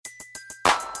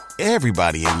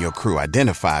Everybody in your crew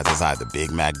identifies as either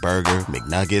Big Mac Burger,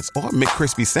 McNuggets, or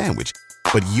McCrispy Sandwich.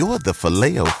 But you're the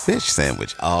Filet-O-Fish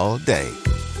Sandwich all day.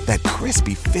 That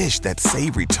crispy fish, that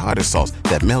savory tartar sauce,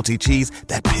 that melty cheese,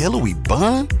 that pillowy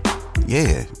bun.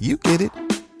 Yeah, you get it.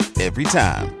 Every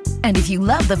time. And if you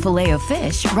love the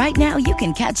Filet-O-Fish, right now you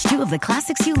can catch two of the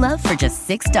classics you love for just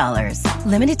 $6.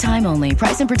 Limited time only.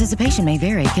 Price and participation may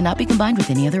vary. Cannot be combined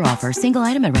with any other offer. Single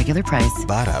item at regular price.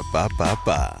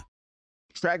 Ba-da-ba-ba-ba.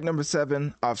 Track number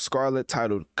 7 off Scarlet,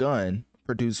 titled Gun,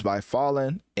 produced by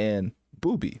Fallen and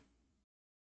Booby.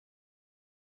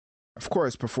 Of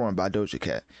course, performed by Doja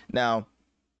Cat. Now,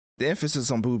 the emphasis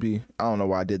on Booby, I don't know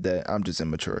why I did that. I'm just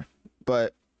immature.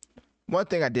 But one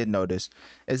thing I did notice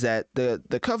is that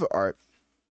the cover art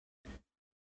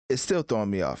is still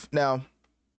throwing me off. Now,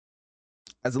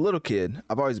 as a little kid,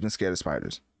 I've always been scared of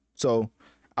spiders. So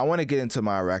I want to get into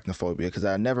my arachnophobia because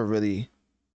I never really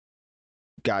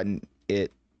gotten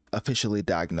it officially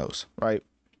diagnosed, right?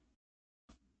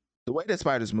 The way that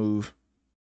spiders move,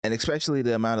 and especially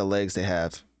the amount of legs they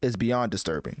have, is beyond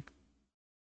disturbing.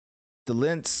 The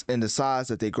lengths and the size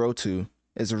that they grow to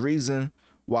is a reason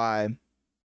why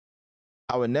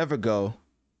I would never go.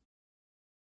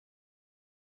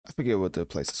 I forget what the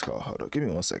place is called. Hold on, give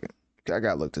me 1 second. I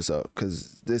gotta look this up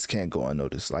because this can't go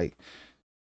unnoticed. Like,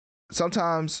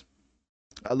 sometimes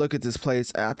I look at this place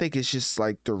and I think it's just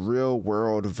like the real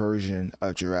world version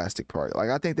of Jurassic Park. Like,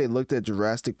 I think they looked at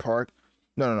Jurassic Park.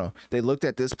 No. They looked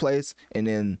at this place and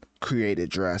then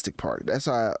created Jurassic Park. That's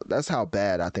how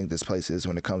bad I think this place is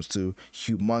when it comes to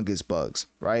humongous bugs,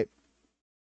 right?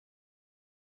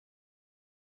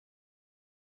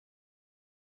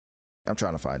 I'm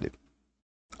trying to find it.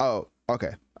 Oh,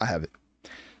 okay. I have it.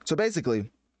 So basically,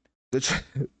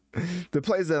 the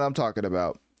place that I'm talking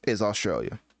about is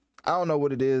Australia. I don't know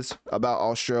what it is about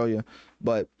Australia,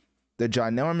 but the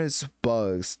ginormous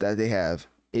bugs that they have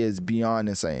is beyond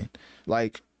insane.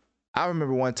 Like, I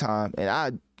remember one time, and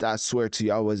I swear to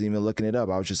you, I wasn't even looking it up.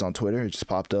 I was just on Twitter. It just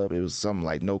popped up. It was something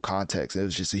like no context. It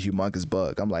was just a humongous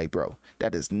bug. I'm like, bro,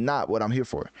 that is not what I'm here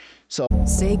for. So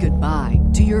Say goodbye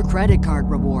to your credit card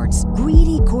rewards.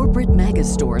 Greedy corporate mega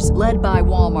stores, led by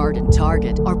Walmart and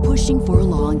Target, are pushing for a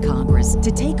law in Congress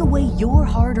to take away your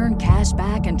hard-earned cash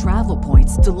back and travel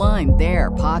points to line their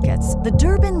pockets. The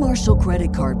Durbin-Marshall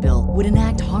credit card bill would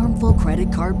enact harmful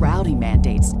credit card routing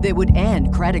mandates that would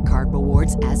end credit card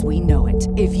rewards as we know it.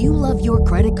 If you love your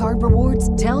credit card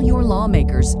rewards, tell your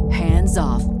lawmakers, hands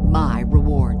off my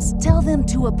rewards. Tell them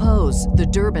to oppose the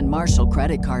Durbin-Marshall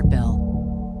credit card bill.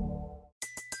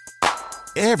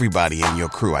 Everybody in your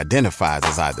crew identifies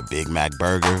as either Big Mac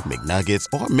Burger, McNuggets,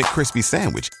 or McCrispy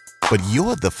Sandwich. But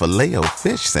you're the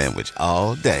Filet-O-Fish Sandwich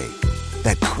all day.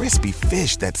 That crispy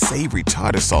fish, that savory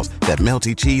tartar sauce, that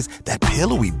melty cheese, that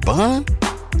pillowy bun.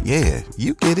 Yeah,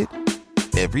 you get it.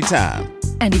 Every time.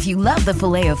 And if you love the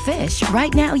Filet-O-Fish,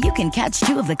 right now you can catch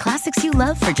two of the classics you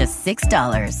love for just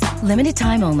 $6. Limited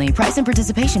time only. Price and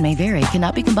participation may vary.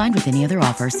 Cannot be combined with any other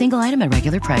offer. Single item at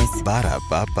regular price.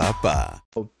 Ba-da-ba-ba-ba.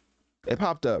 it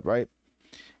popped up, right?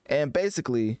 And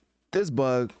basically, this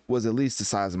bug was at least the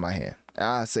size of my hand.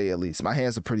 I say at least. My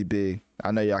hands are pretty big.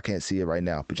 I know y'all can't see it right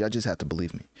now, but y'all just have to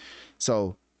believe me.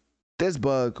 So this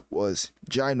bug was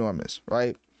ginormous,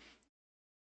 right?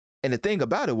 And the thing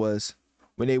about it was,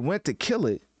 when they went to kill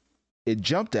it, it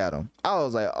jumped at them. I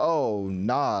was like, oh,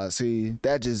 nah, see,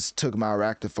 that just took my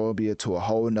arachnophobia to a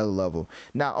whole nother level.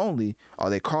 Not only are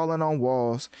they crawling on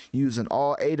walls, using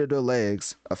all 8 of their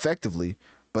legs effectively,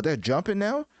 but they're jumping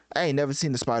now? I ain't never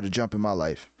seen a spider jump in my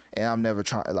life. And I'm never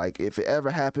trying, like, if it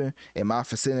ever happened in my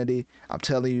vicinity, I'm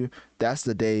telling you, that's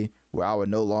the day where I would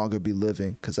no longer be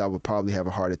living, because I would probably have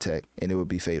a heart attack and it would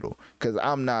be fatal. Because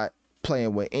I'm not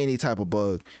playing with any type of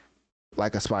bug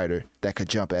like a spider that could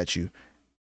jump at you,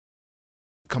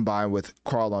 combined with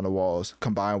crawl on the walls,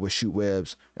 combined with shoot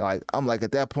webs. Like, I'm like,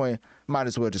 at that point, might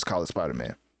as well just call it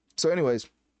Spider-Man. So anyways,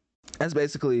 that's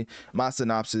basically my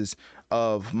synopsis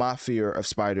of my fear of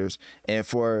spiders. And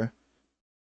for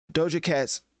Doja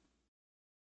Cat's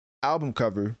album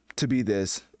cover to be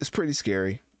this, it's pretty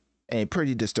scary and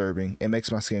pretty disturbing. It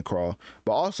makes my skin crawl.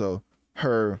 But also,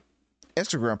 her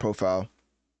Instagram profile,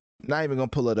 not even gonna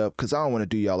pull it up because I don't want to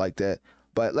do y'all like that.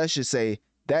 But let's just say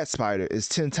that spider is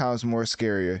 10 times more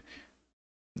scarier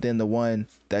than the one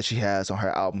that she has on her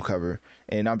album cover.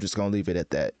 And I'm just gonna leave it at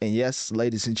that. And yes,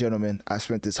 ladies and gentlemen, I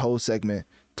spent this whole segment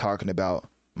talking about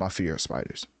my fear of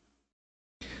spiders.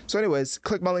 So anyways,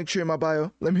 click my link tree in my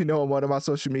bio. Let me know on one of my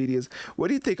social medias. What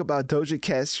do you think about Doja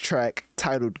Cat's track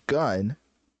titled Gun,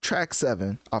 track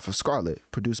 7 off of Scarlet,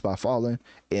 produced by Fallen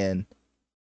and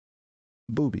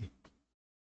Booby?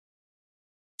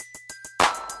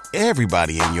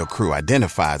 Everybody in your crew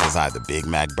identifies as either Big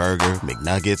Mac Burger,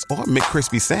 McNuggets, or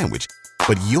McCrispy Sandwich.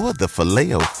 But you're the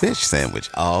Filet-O-Fish Sandwich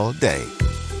all day.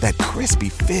 That crispy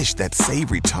fish, that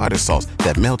savory tartar sauce,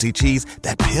 that melty cheese,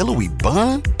 that pillowy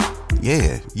bun.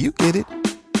 Yeah, you get it.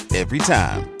 Every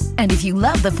time. And if you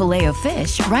love the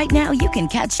Filet-O-Fish, right now you can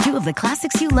catch two of the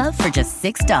classics you love for just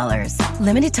 $6.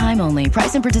 Limited time only.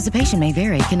 Price and participation may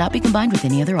vary. Cannot be combined with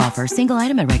any other offer. Single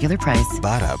item at regular price.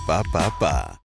 Ba-da-ba-ba-ba.